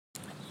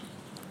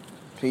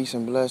Peace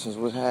and blessings.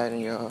 What's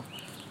happening, y'all?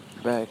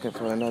 Back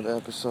for another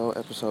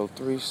episode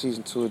 3,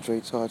 season 2 of Dre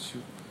Taught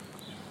You.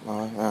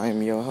 I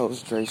am your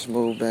host, Dre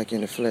Smooth, back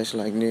in the flesh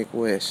like Nick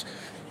West.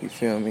 You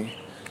feel me?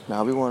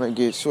 Now, we want to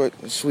get short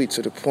and sweet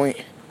to the point.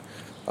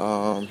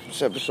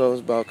 This episode is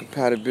about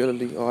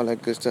compatibility, all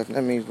that good stuff. And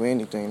that means for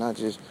anything, not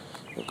just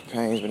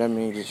campaigns, but that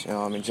means just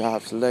in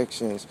job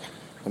selections.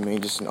 I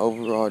mean, just an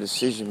overall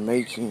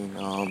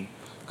decision-making,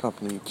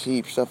 company you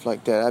keep, stuff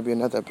like that. That'd be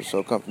another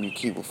episode, company you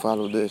keep will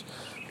follow this.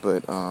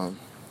 But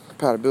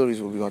compatibility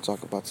is what we're going to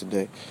talk about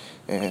today.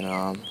 And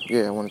I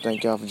want to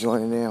thank y'all for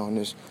joining in on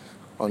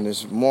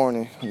this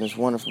morning, on this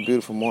wonderful,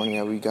 beautiful morning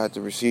that we got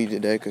to receive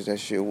today, because that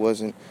shit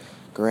wasn't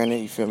granted.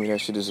 You feel me? That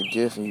shit is a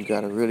gift, and you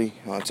got to really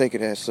take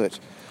it as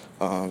such.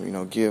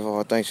 Give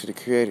all thanks to the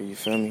Creator. You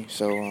feel me?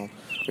 So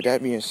with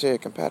that being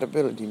said,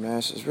 compatibility, man,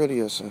 it's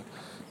really it's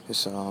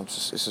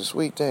a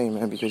sweet thing,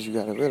 man, because you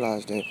got to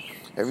realize that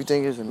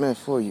everything isn't meant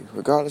for you,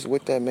 regardless of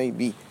what that may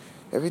be.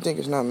 Everything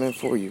is not meant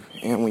for you.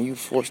 And when you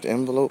force the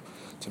envelope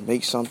to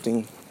make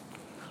something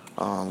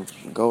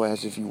go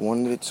as if you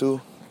wanted it to,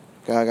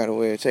 God got a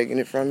way of taking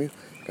it from you.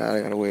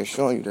 God got a way of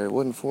showing you that it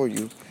wasn't for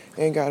you.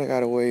 And God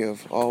got a way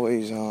of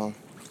always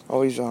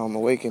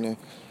awakening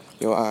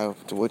your eye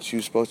to what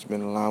you're supposed to be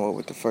in line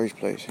with the first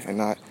place, and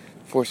not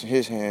forcing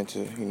His hand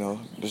to,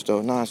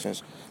 bestow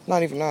nonsense.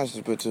 Not even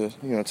nonsense, but to,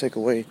 take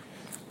away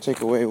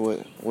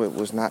what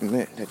was not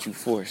meant that you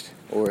forced,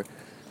 or,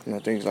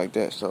 things like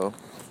that. So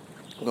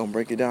we're going to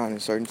break it down in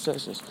certain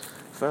sessions.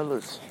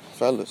 Fellas,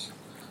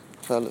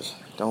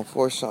 don't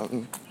force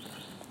something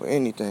or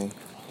anything.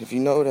 If you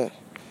know that,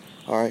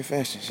 all right, for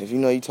instance, if you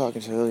know you're talking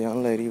to a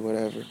young lady,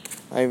 whatever,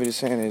 I even just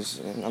saying this,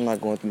 and I'm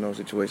not going through no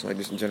situation like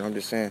this in general, I'm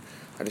just saying,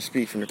 I just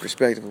speak from the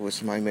perspective of what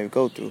somebody may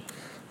go through.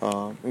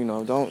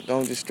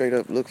 Don't just straight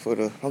up look for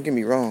don't get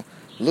me wrong,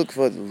 look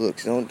for the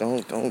looks. Don't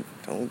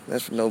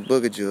mess with no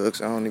booger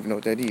jugs. I don't even know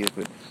what that is,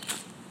 but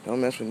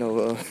don't mess with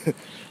no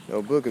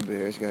no booger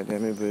bears,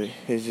 goddammit. But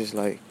it's just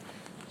like,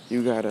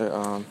 you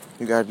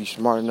gotta be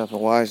smart enough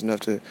and wise enough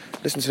to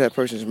listen to that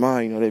person's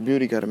mind. Their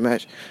beauty gotta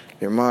match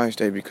their mind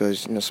state,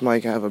 because somebody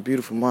can have a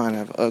beautiful mind,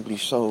 have an ugly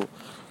soul.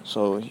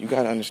 So you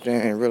gotta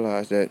understand and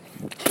realize that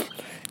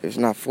it's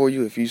not for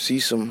you. If you see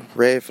some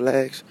red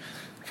flags,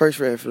 first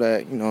red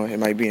flag, it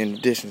might be in the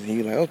distance, and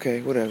you're like,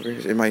 okay, whatever.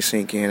 It might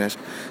sink in, that's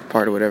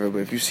part of whatever. But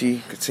if you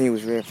see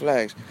continuous red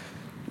flags,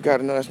 you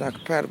gotta know that's not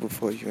compatible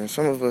for you. And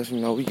some of us,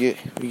 we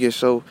get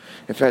so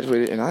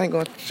infatuated. And I ain't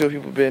gonna tell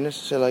people business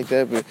and shit like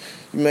that, but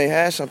you may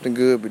have something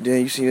good, but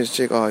then you see this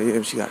chick, oh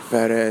yeah, she got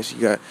fat ass,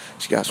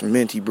 she got some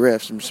minty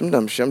breath, some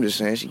dumb shit. I'm just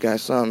saying, she got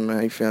something,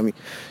 man. You feel me?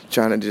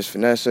 Trying to just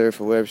finesse her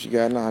for whatever she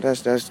got. Nah,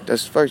 that's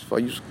first of all,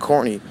 you's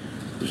corny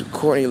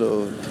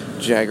little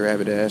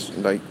jackrabbit ass,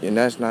 and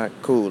that's not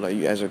cool. Like,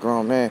 you, as a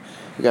grown man,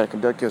 you gotta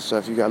conduct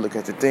yourself. You gotta look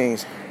at the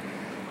things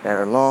that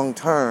are long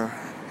term,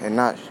 and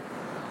not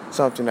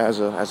something as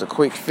a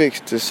quick fix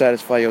to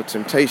satisfy your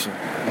temptation.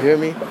 You hear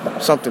me?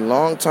 Something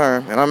long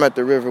term. And I'm at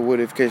the river with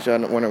it, in case y'all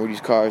wondering where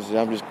these cars is.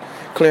 I'm just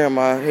clearing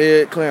my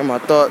head, clearing my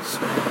thoughts,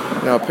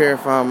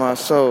 purifying my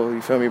soul.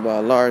 You feel me? By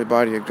a large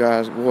body of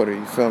God's water.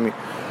 You feel me?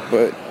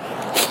 But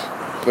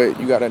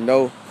you gotta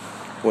know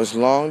what's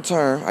long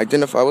term.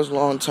 Identify what's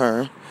long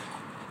term,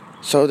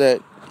 so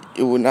that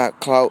it will not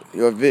cloud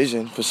your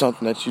vision for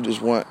something that you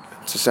just want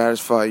to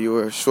satisfy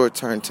your short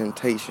term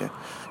temptation.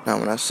 Now,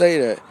 when I say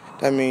that,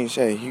 that means,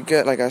 hey, you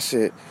get, like I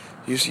said,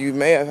 you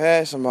may have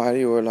had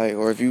somebody, or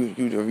if you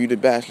the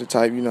bachelor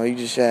type, you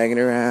just shagging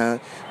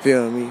around,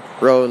 feel me,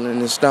 rolling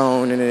and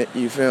stone in it,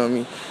 you feel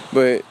me.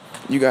 But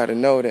you got to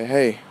know that,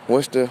 hey,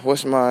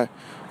 what's my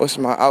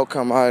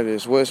outcome out of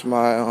this? What's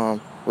my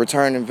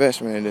return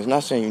investment in this?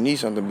 Not saying you need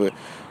something, but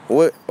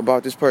what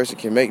about this person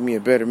can make me a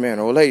better man?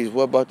 Or ladies,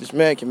 what about this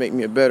man can make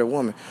me a better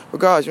woman?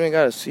 Regardless, you ain't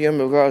got to see him,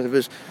 regardless if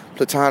it's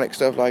platonic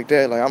stuff like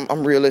that. Like,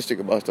 I'm realistic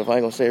about stuff. I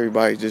ain't gonna say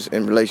everybody's just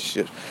in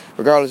relationships,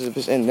 regardless if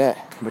it's in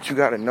that. But you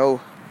got to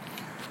know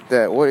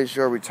that what is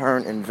your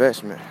return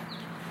investment?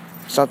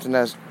 Something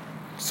that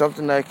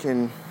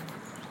can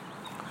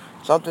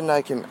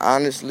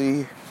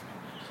honestly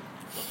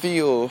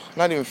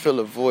not even fill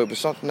a void, but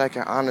something that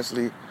can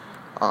honestly,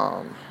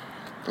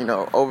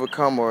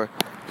 overcome or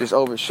just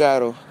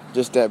overshadow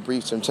just that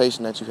brief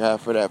temptation that you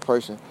have for that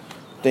person,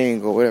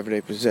 thing, or whatever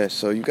they possess.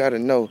 So you got to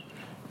know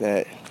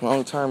that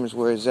long term is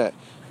where it's at.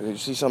 Because you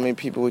see so many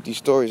people with these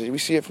stories. We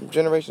see it from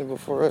generations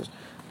before us.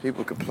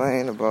 People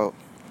complain about,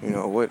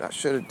 what I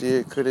should have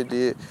did, could have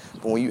did.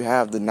 But when you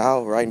have the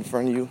now right in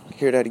front of you,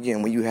 hear that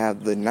again. When you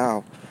have the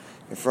now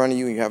in front of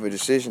you, and you have a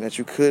decision that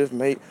you could have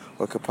made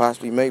or could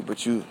possibly make,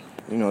 but you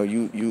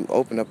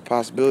open up a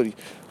possibility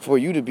for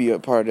you to be a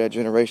part of that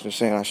generation of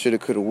saying, I should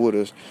have, could have, would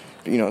have,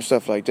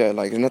 stuff like that.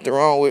 Like, there's nothing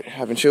wrong with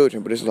having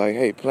children, but it's like,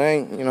 hey,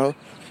 plan,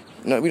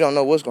 we don't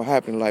know what's going to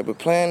happen in life, but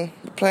plan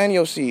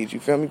your seeds,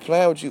 you feel me?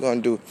 Plan what you're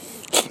going to do.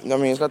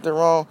 There's nothing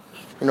wrong.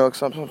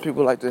 Some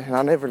people like to, and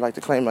I never like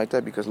to claim like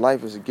that, because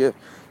life is a gift,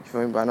 you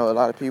feel me? But I know a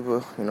lot of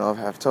people,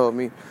 have told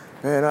me,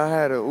 man, I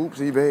had a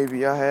oopsie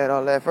baby, I had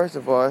all that. First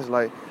of all, it's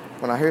like,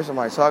 when I hear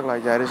somebody talk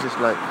like that, it's just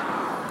like,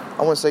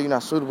 wouldn't say you're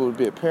not suitable to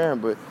be a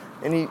parent, but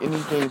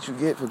anything that you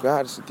get for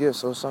God is a gift,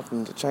 so it's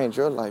something to change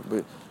your life,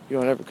 but you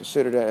don't ever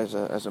consider that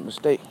as a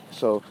mistake.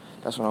 So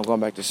that's what I'm going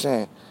back to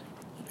saying.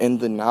 In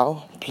the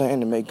now, plan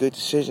to make good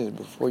decisions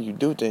before you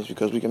do things,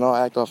 because we can all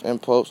act off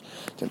impulse,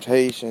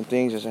 temptation,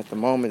 things that's at the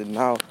moment and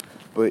now,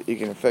 but it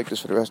can affect us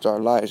for the rest of our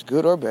lives,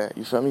 good or bad,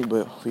 you feel me?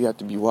 But we have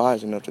to be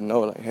wise enough to know,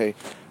 like, hey,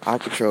 I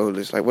control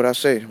this. Like what I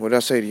say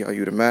to y'all,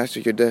 you the master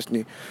of your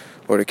destiny,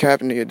 or the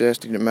captain of your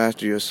destiny, the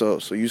master of your soul.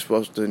 So you're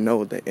supposed to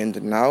know that in the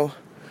now,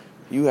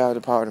 you have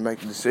the power to make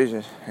the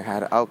decisions and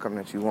have the outcome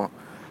that you want,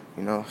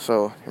 you know?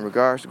 So in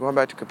regards to going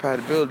back to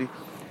compatibility,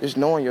 it's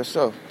knowing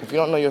yourself. If you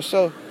don't know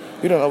yourself,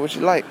 you don't know what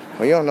you like,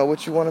 or you don't know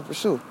what you want to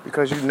pursue,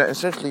 because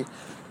essentially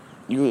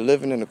you're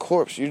living in a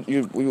corpse.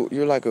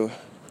 You're like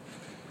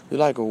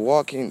a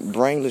walking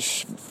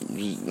brainless.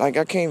 Like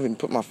I can't even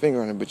put my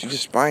finger on it, but you're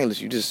just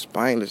spineless. You're just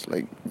spineless,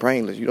 like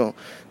brainless. You don't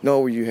know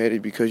where you're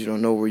headed because you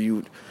don't know where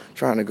you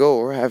trying to go,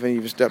 or haven't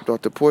even stepped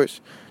off the porch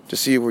to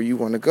see where you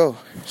want to go.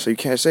 So you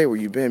can't say where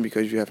you've been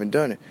because you haven't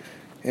done it.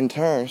 In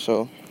turn,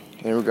 so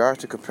in regards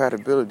to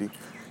compatibility,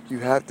 you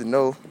have to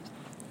know.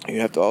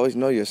 You have to always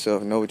know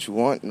yourself, know what you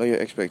want, know your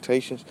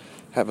expectations,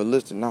 have a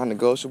list of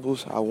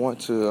non-negotiables.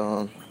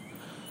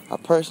 I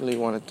personally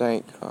want to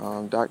thank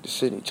Dr.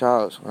 Sidney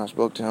Childs when I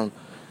spoke to him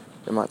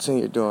in my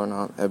tenure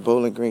at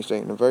Bowling Green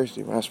State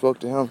University. When I spoke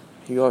to him,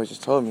 he always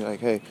just told me, like,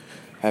 hey,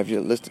 have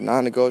your list of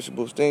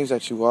non-negotiables, things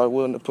that you are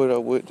willing to put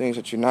up with, things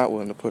that you're not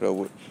willing to put up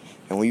with.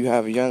 And when you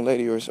have a young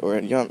lady or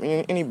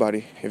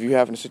anybody, if you're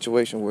having a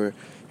situation where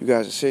you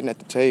guys are sitting at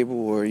the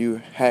table or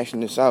you hashing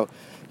this out,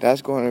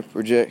 that's going to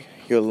project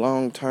your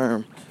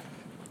long-term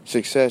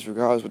success,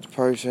 regardless with the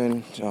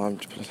person,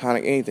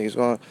 platonic, anything. It's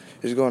going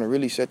to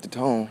really set the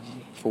tone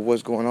for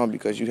what's going on,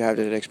 because you have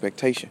that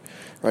expectation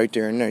right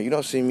there and there. You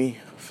don't see me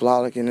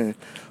frolicking and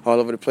all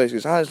over the place,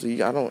 because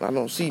honestly, I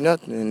don't see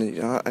nothing,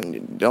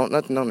 and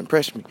nothing don't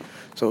impress me.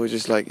 So it's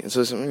just like,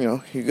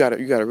 you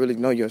gotta really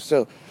know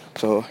yourself.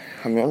 So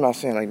I mean, I'm not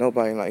saying like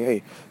nobody like,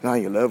 hey, now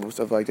your level,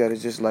 stuff like that.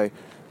 It's just like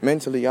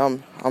mentally,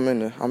 I'm in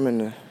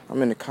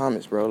the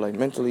comments, bro. Like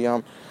mentally,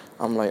 I'm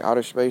like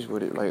outer space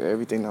with it. Like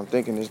everything I'm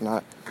thinking is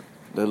not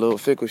the little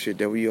fickle shit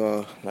that we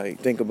all like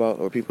think about,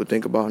 or people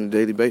think about on a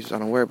daily basis. I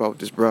don't worry about what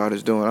this broad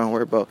is doing. I don't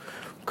worry about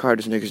what car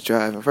this nigga's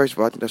driving. First of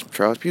all, I think that's some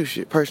Charles Pugh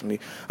shit. Personally,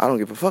 I don't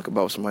give a fuck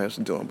about what somebody else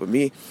is doing. But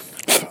me,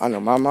 I know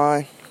my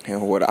mind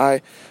and what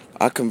I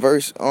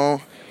converse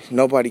on.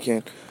 Nobody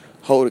can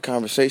hold a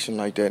conversation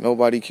like that.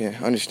 Nobody can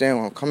understand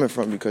where I'm coming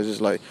from, because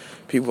it's like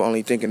people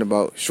only thinking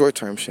about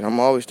short-term shit. I'm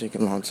always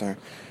thinking long-term.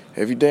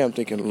 Every day I'm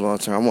thinking long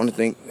term. I want to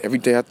think every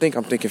day. I'm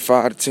thinking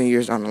 5 to 10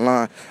 years down the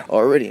line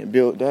already, and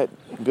build that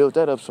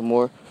up some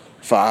more,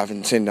 5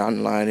 and 10 down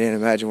the line, and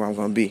imagine where I'm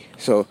gonna be.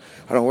 So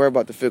I don't worry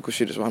about the fickle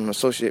shit. That's why I'm gonna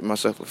associate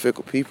myself with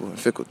fickle people and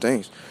fickle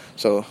things.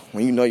 So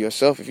when you know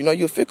yourself, if you know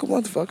you're a fickle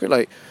motherfucker,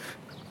 like,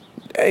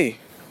 hey,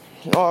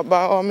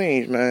 by all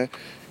means, man,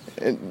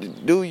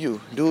 do you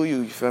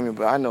feel me?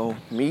 But I know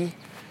me,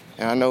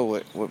 and I know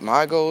what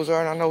my goals are,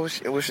 and I know what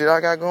shit I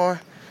got going.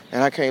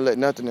 And I can't let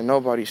nothing and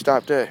nobody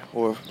stop that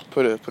or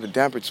put a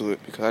damper to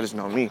it, because I just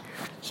know me.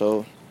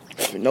 So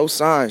no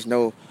signs,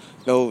 no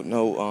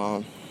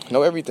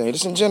everything.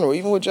 Just in general,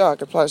 even with y'all, I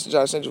can apply this to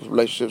y'all, essential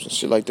relationships and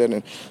shit like that,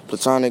 and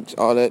platonic,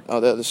 all that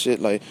other shit.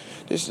 Like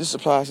this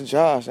applies to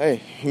jobs.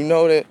 Hey, you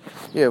know that?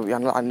 Yeah,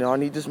 I know I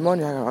need this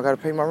money. I gotta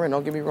pay my rent.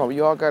 Don't get me wrong. We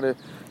all gotta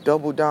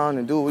double down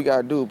and do what we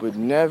gotta do, but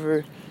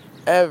never,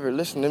 ever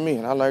listen to me.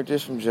 And I learned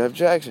this from Jeff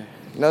Jackson,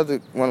 another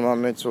one of my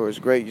mentors,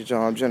 great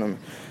gentleman.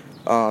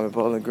 At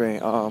Bowling Green.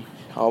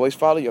 Always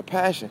follow your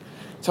passion.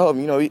 Told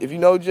him, if you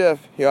know Jeff,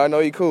 I know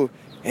he cool.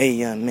 Hey,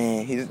 young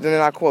man. Then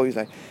I quote, he's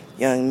like,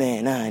 young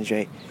man,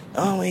 Andre,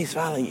 always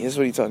follow you. That's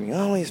what he told me.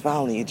 Always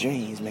follow your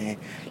dreams, man.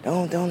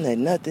 Don't let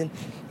nothing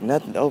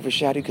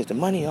overshadow you, because the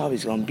money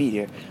always gonna be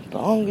there. But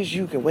as long as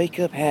you can wake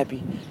up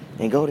happy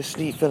and go to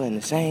sleep feeling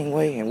the same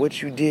way and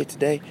what you did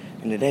today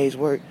in the day's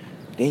work,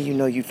 then you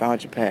know you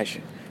found your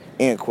passion.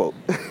 End quote.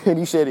 And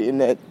he said it in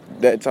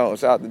that tone.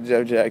 Shout out to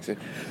Jeff Jackson.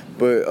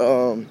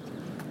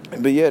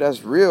 But yeah,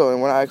 that's real.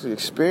 And when I actually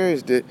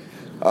experienced it,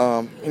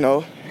 I'm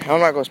not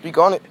gonna speak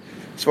on it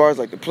as far as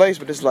like the place,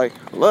 but it's like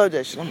I love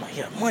that shit. I'm like,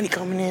 yeah, money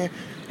coming in,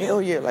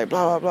 hell yeah, like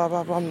blah blah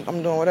blah blah blah.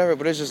 I'm doing whatever.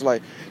 But it's just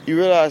like you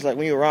realize, like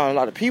when you're around a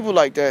lot of people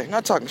like that,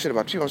 not talking shit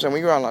about people. I'm saying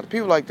when you're around a lot of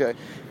people like that,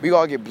 we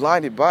all get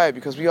blinded by it,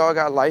 because we all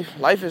got life.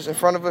 Life is in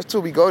front of us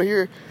too. We go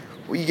here,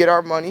 we get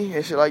our money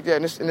and shit like that,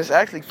 and it's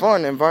actually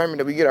fun, the environment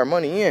that we get our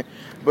money in.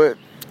 But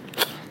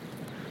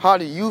how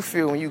do you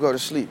feel when you go to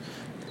sleep?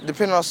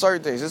 Depending on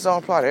certain things. This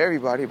don't apply to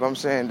everybody, but I'm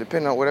saying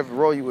depending on whatever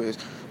role you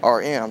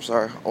or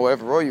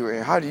whatever role you're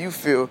in, how do you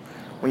feel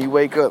when you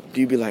wake up? Do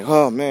you be like,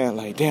 oh man,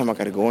 like damn, I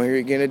gotta go in here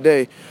again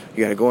today.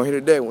 You gotta go in here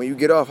today. When you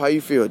get off, how you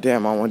feel?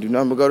 Damn, I don't wanna do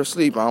nothing but go to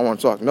sleep. I don't wanna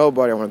talk to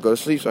nobody. I wanna go to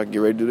sleep so I can get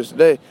ready to do this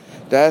today.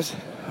 That's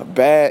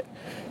bad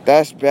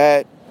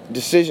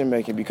decision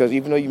making, because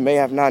even though you may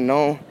have not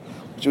known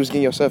what you was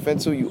getting yourself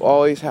into, you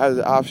always have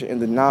the option in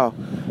the now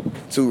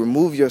to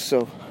remove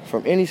yourself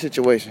from any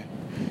situation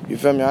You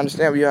feel me? I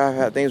understand we all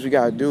have things we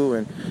gotta do,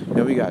 and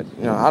we got,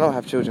 I don't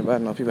have children, but I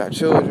know people have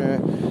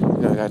children.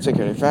 You gotta take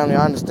care of their family.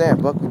 I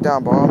understand. Buckle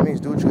down by all means.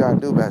 Do what you gotta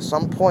do. But at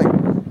some point,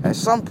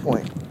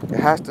 it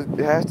has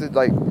to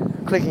like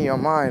click in your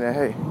mind that,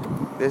 hey,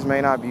 this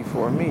may not be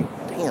for me.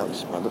 Damn,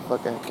 this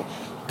motherfucker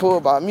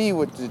pulled by me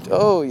with the,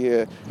 oh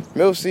yeah,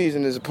 milk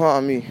season is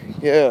upon me.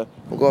 Yeah,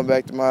 I'm going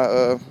back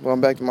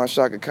to my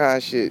Shaka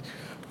Khan shit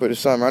for the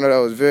summer. I know that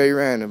was very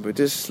random, but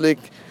this slick,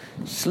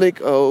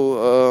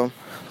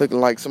 looking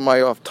like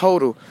somebody off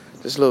Total.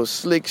 This little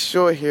slick,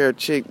 short-haired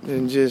chick,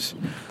 and just,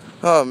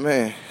 oh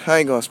man, I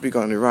ain't gonna speak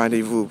on the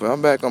rendezvous, but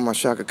I'm back on my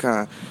Shaka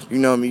Khan. You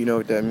know me, you know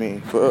what that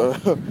means.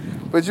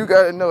 But you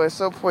gotta know, at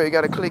some point, you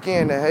gotta click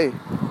in that, hey,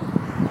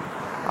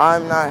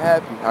 I'm not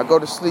happy. I go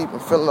to sleep, I'm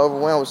feeling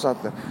overwhelmed with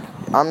something.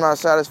 I'm not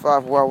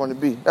satisfied with where I want to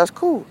be. That's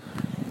cool.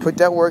 Put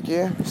that work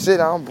in, sit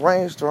down,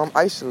 brainstorm,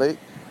 isolate,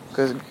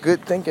 because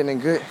good thinking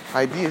and good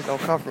ideas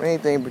don't come from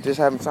anything but just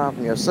having time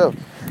for yourself.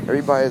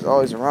 Everybody is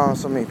always around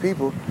so many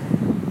people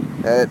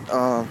that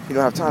you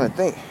don't have time to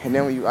think. And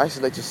then when you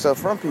isolate yourself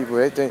from people,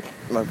 they think,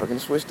 motherfucking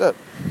switched up.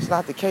 It's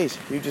not the case.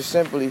 You're just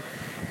simply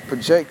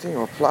projecting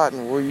or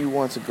plotting where you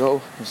want to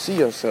go and see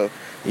yourself,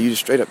 and you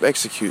just straight up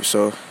execute.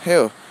 So,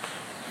 hell,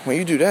 when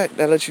you do that,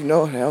 that lets you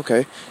know that,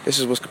 okay, this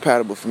is what's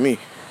compatible for me.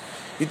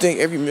 You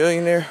think every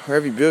millionaire or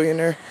every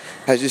billionaire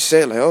has just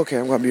said, like, okay,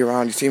 I'm going to be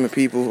around this team of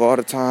people all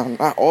the time.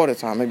 Not all the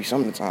time, maybe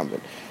some of the time, but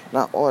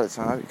not all the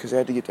time, because they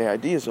had to get their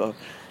ideas off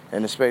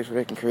in a space where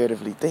they can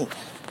creatively think.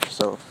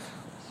 So,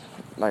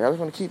 like, I just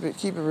want to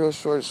keep it real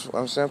short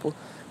and simple.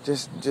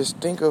 Just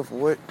think of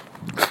where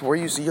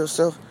you see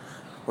yourself,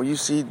 where you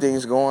see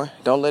things going.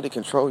 Don't let it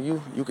control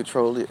you. You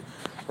control it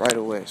right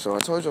away. So I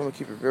told you I'm going to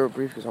keep it real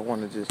brief because I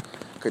want to just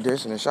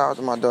condense it. And shout out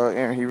to my dog,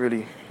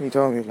 Aaron. He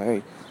told me, like,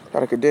 hey, try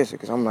to condense it,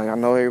 because I'm like, I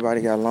know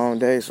everybody got long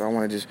days, so I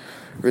want to just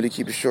really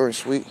keep it short and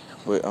sweet.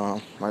 But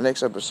my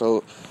next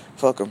episode,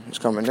 fuck them, it's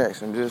coming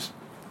next. And just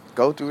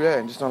go through that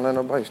and just don't let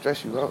nobody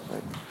stress you out.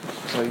 Like,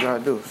 that's all you got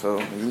to do. So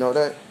you know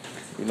that,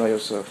 you know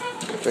yourself.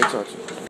 Straight talk to you.